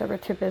busy. Nobody's ever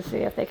too busy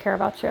if they care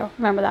about you.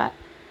 Remember that.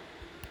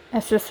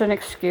 It's just an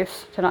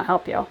excuse to not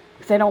help you,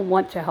 because they don't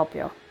want to help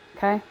you,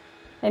 okay?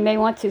 They may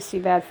want to see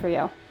bad for you,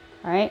 all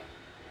right?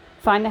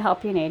 Find the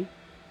help you need.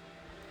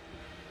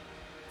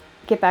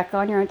 Get back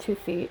on your own 2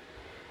 feet.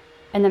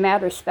 And the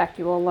mad respect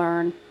you will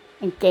learn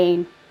and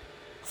gain,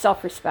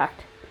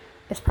 self-respect,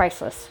 is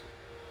priceless.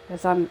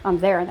 Because I'm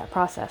there in that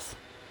process.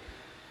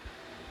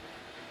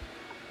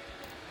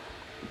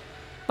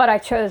 But I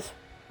chose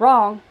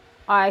wrong.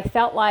 I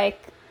felt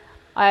like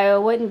I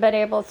wouldn't been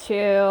able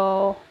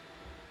to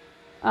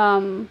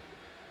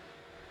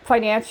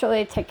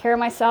financially take care of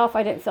myself.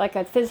 I didn't feel like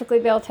I'd physically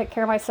be able to take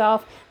care of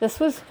myself. This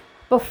was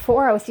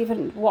before I was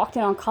even walked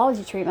in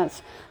oncology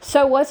treatments.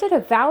 So was it a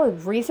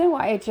valid reason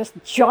why I just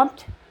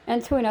jumped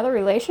into another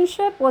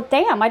relationship? Well,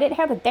 damn, I didn't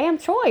have a damn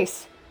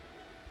choice.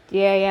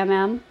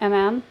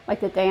 D-A-M-M,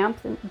 like the dam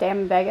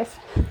in Vegas.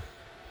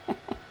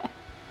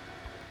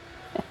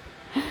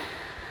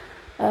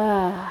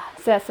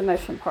 So that's the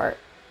emotion part,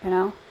 you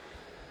know.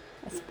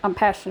 I'm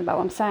passionate about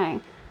what I'm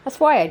saying. That's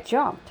why I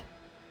jumped.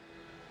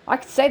 I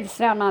could say this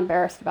now, I'm not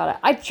embarrassed about it.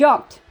 I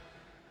jumped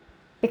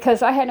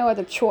because I had no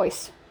other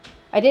choice.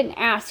 I didn't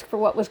ask for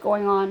what was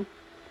going on.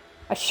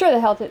 I sure the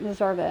hell didn't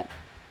deserve it.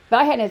 But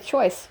I had no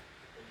choice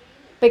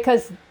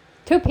because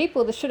two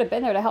people that should have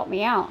been there to help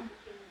me out,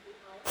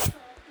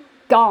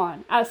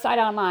 gone, out of sight,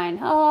 out of mind.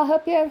 Oh, I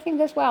hope everything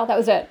goes well. That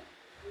was it.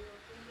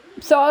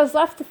 So I was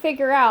left to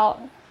figure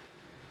out,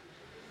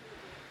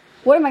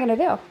 what am I going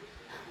to do?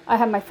 I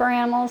have my fur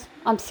animals.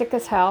 I'm sick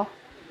as hell.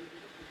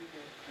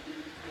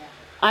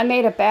 I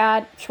made a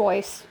bad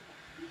choice,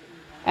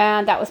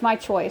 and that was my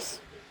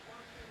choice.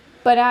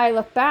 But I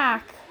look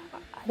back,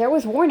 there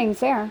was warnings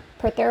there.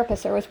 Per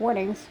therapist, there was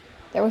warnings.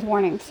 There was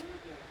warnings.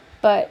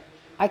 But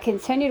I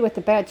continued with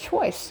the bad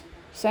choice,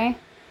 see?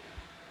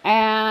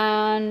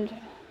 And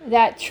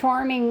that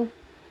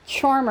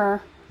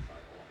charmer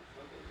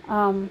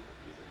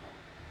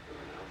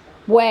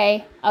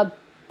way of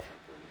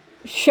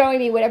showing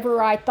me whatever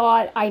I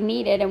thought I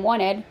needed and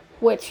wanted,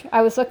 which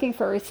I was looking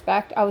for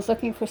respect. I was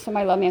looking for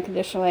somebody to love me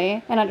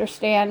unconditionally and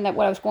understand that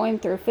what I was going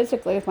through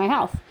physically with my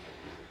health.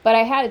 But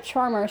I had a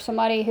charmer,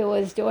 somebody who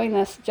was doing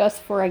this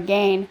just for a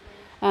gain,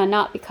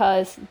 not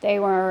because they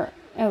were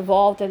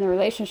involved in the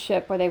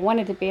relationship or they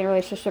wanted to be in a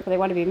relationship or they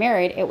wanted to be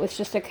married. It was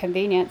just a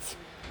convenience.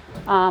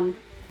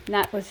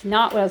 That was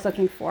not what I was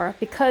looking for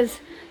because,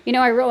 you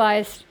know, I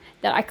realized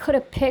that I could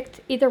have picked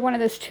either one of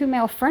those two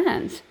male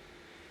friends.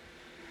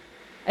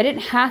 I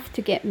didn't have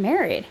to get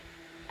married.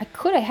 I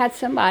could have had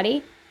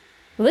somebody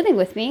living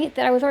with me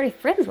that I was already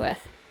friends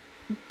with.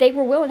 They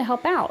were willing to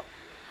help out.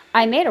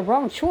 I made a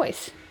wrong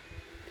choice.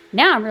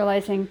 Now I'm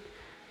realizing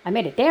I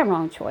made a damn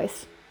wrong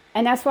choice.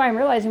 And that's why I'm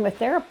realizing with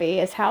therapy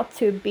is how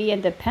to be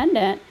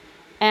independent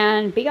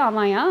and be on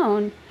my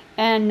own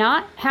and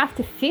not have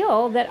to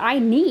feel that I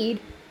need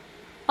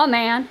a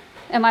man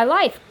in my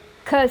life,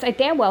 because I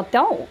damn well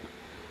don't.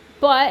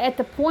 But at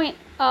the point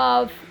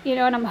of, you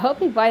know, and I'm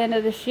hoping by the end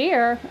of this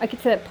year, I get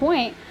to that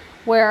point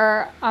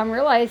where I'm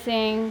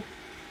realizing,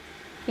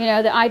 you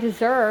know, that I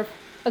deserve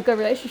a good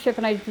relationship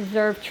and I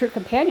deserve true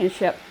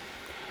companionship.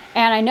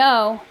 And I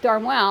know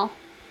darn well,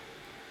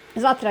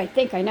 it's not that I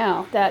think I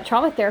know, that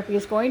trauma therapy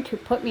is going to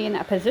put me in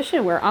that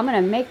position where I'm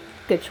going to make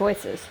good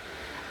choices.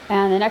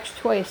 And the next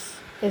choice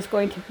is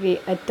going to be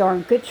a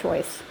darn good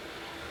choice.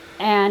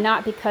 And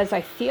not because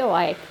I feel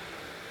like,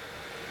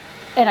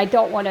 and I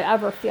don't want to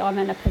ever feel I'm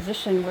in a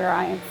position where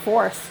I am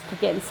forced to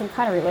get in some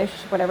kind of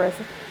relationship, whatever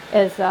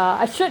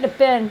I shouldn't have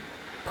been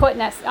put in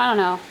that, I don't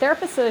know,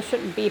 therapists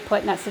shouldn't be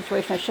put in that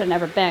situation I should have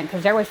never been,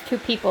 because there was two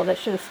people that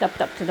should have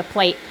stepped up to the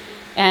plate,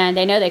 and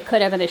they know they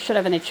could have and they should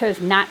have, and they chose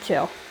not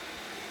to.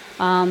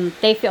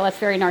 They feel that's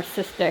very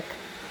narcissistic,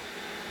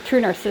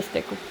 true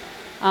narcissistic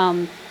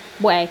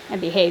way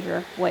and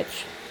behavior,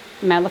 which,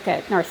 I mean, I look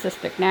at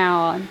narcissistic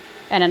now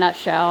in a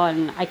nutshell,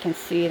 and I can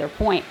see their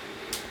point.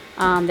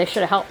 They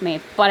should have helped me,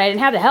 but I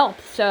didn't have the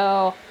help,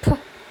 so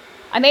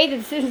I made the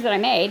decisions that I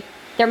made.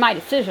 They're my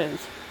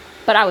decisions,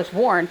 but I was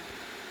warned.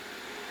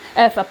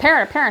 If a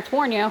parents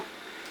warn you,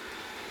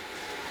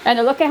 and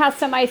they're looking at how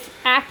somebody's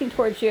acting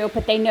towards you,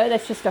 but they know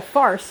that's just a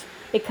farce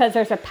because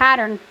there's a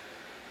pattern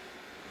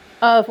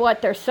of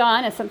what their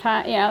son is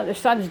sometimes, you know, their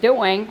son's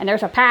doing, and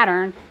there's a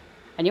pattern,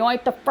 and you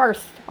ain't the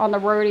first on the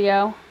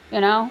rodeo, you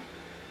know.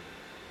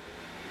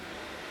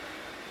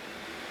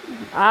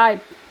 I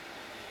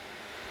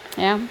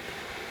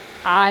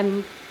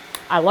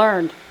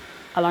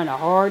learned a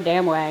hard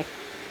damn way,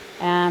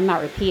 and I'm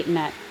not repeating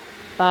it.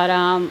 But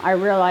I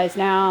realize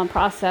now in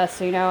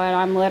process, you know, and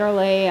I'm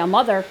literally a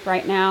mother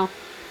right now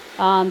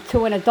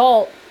to an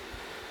adult,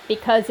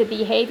 because the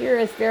behavior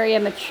is very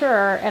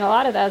immature, and a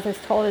lot of that, as I was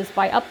told, is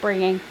by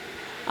upbringing.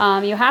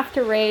 You have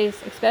to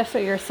raise,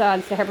 especially your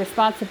sons, to have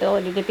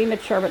responsibility, to be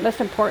mature, but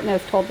most important, I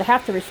was told, to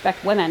have to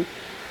respect women.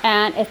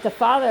 And if the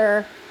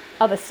father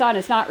of a son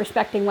is not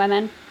respecting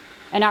women,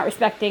 and not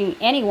respecting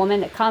any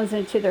woman that comes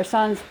into their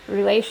son's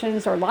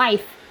relations or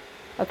life,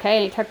 okay,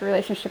 any type of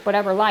relationship,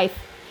 whatever life,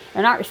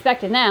 they're not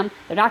respecting them,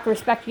 they're not going to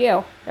respect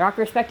you, they're not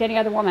going to respect any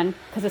other woman,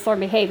 because it's learned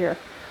behavior.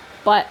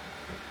 But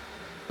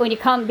when you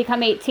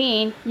become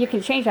 18, you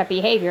can change that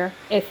behavior.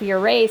 If you're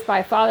raised by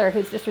a father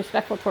who's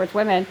disrespectful towards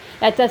women,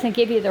 that doesn't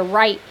give you the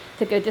right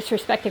to go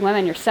disrespecting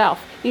women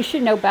yourself. You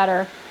should know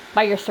better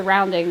by your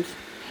surroundings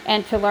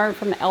and to learn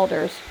from the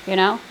elders, you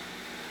know,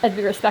 and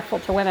be respectful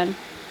to women.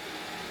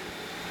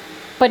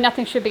 But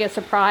nothing should be a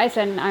surprise,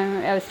 and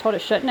I was told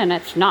it shouldn't, and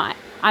it's not.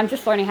 I'm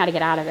just learning how to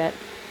get out of it.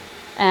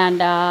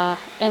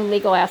 and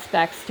legal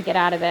aspects to get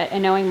out of it,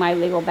 and knowing my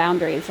legal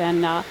boundaries.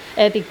 And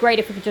it'd be great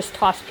if we could just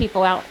toss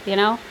people out,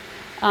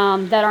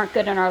 that aren't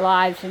good in our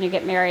lives when you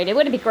get married. It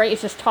wouldn't be great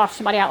to just toss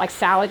somebody out like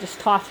salad, just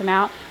toss them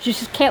out. You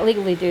just can't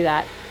legally do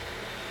that.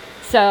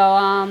 So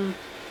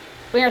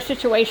when you're in a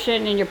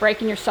situation and you're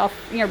breaking yourself,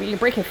 you're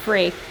breaking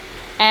free,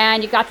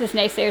 and you got these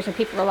naysayers and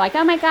people are like,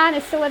 oh my God,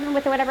 it's still living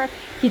with it, whatever.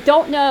 You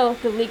don't know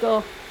the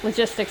legal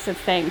logistics of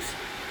things,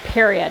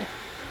 period.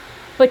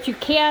 But you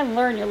can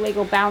learn your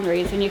legal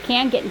boundaries, and you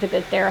can get into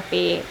good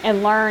therapy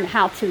and learn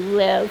how to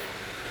live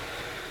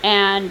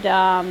and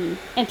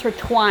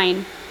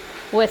intertwine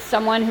with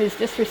someone who's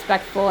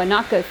disrespectful and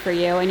not good for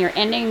you, and you're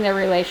ending the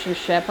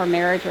relationship or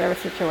marriage, whatever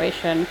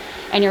situation,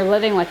 and you're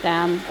living with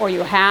them, or you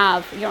don't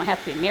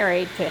have to be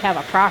married to have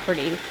a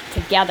property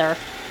together.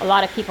 A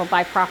lot of people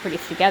buy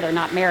properties together,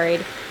 not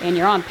married, and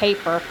you're on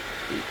paper.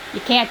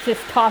 You can't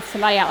just toss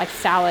somebody out like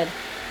salad.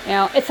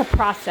 It's a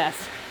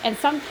process, and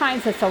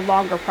sometimes it's a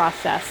longer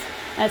process,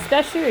 and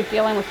especially if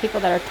you're dealing with people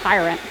that are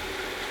tyrant,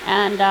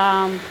 and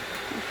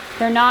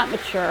they're not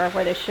mature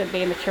where they should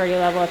be, maturity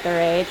level at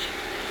their age,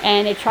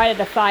 and they try to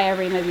defy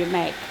every move you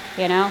make.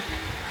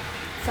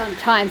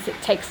 Sometimes it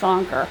takes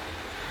longer,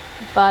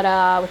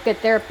 but with good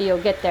therapy you'll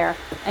get there,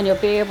 and you'll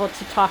be able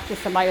to talk to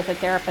somebody with a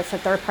therapist, a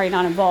third party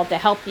not involved, to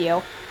help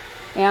you.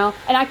 And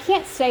I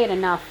can't say it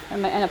enough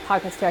in a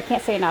podcast too. I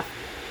can't say enough.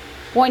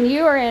 When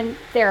you are in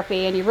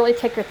therapy and you really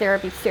take your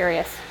therapy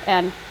serious,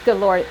 and good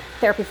Lord,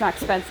 therapy's not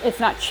expensive. It's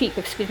not cheap.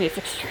 Excuse me. It's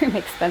extremely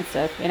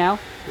expensive.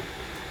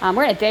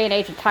 We're in a day and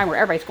age and time where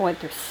everybody's going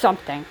through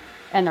something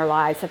in their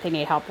lives that they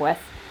need help with.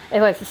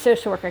 Whether it's a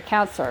social worker,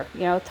 counselor,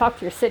 talk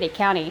to your city,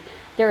 county.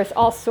 There's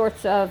all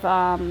sorts of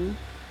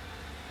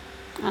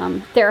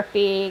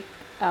therapy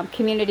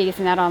communities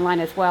and that online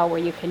as well, where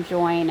you can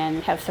join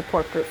and have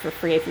support group for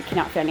free if you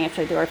cannot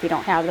financially do it, or if you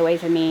don't have the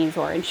ways and means,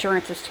 or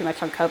insurance is too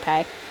much on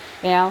copay.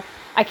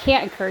 I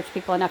can't encourage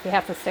people enough. You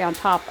have to stay on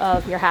top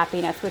of your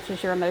happiness, which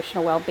is your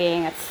emotional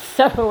well-being. It's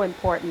so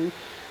important.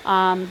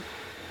 And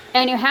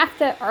you have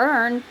to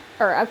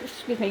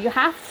you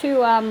have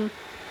to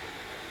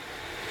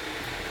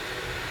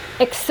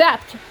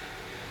accept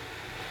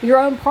your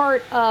own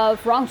part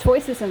of wrong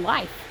choices in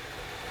life,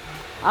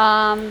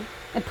 and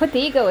put the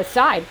ego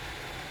aside.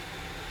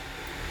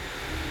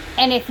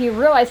 And if you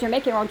realize you're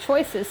making wrong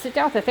choices, sit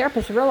down with a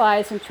therapist,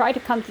 realize, and try to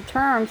come to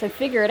terms and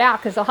figure it out,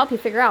 because they'll help you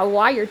figure out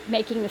why you're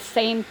making the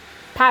same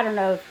pattern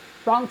of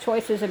wrong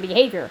choices and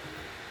behavior.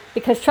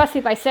 Because trust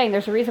me by saying,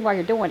 there's a reason why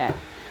you're doing it.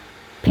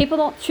 People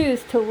don't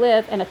choose to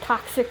live in a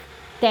toxic,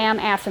 damn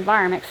ass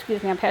environment,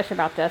 excuse me, I'm passionate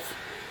about this,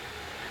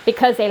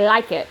 because they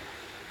like it.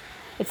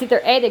 It's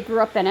either A, they grew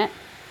up in it,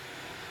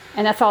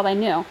 and that's all they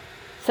knew,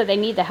 so they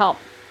need the help,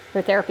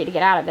 their therapy, to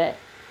get out of it,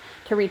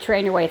 to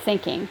retrain your way of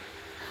thinking.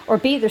 Or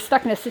B, they're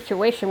stuck in a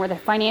situation where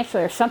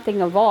financially or something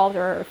involved,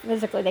 or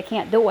physically they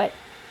can't do it,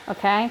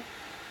 okay,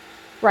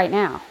 right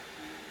now.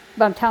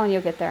 But I'm telling you,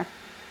 you'll get there.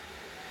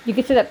 You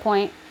get to that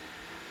point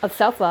of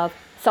self-love,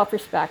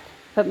 self-respect,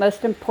 but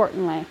most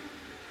importantly,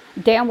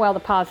 damn well the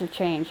positive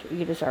change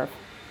you deserve.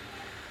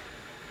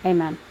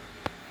 Amen.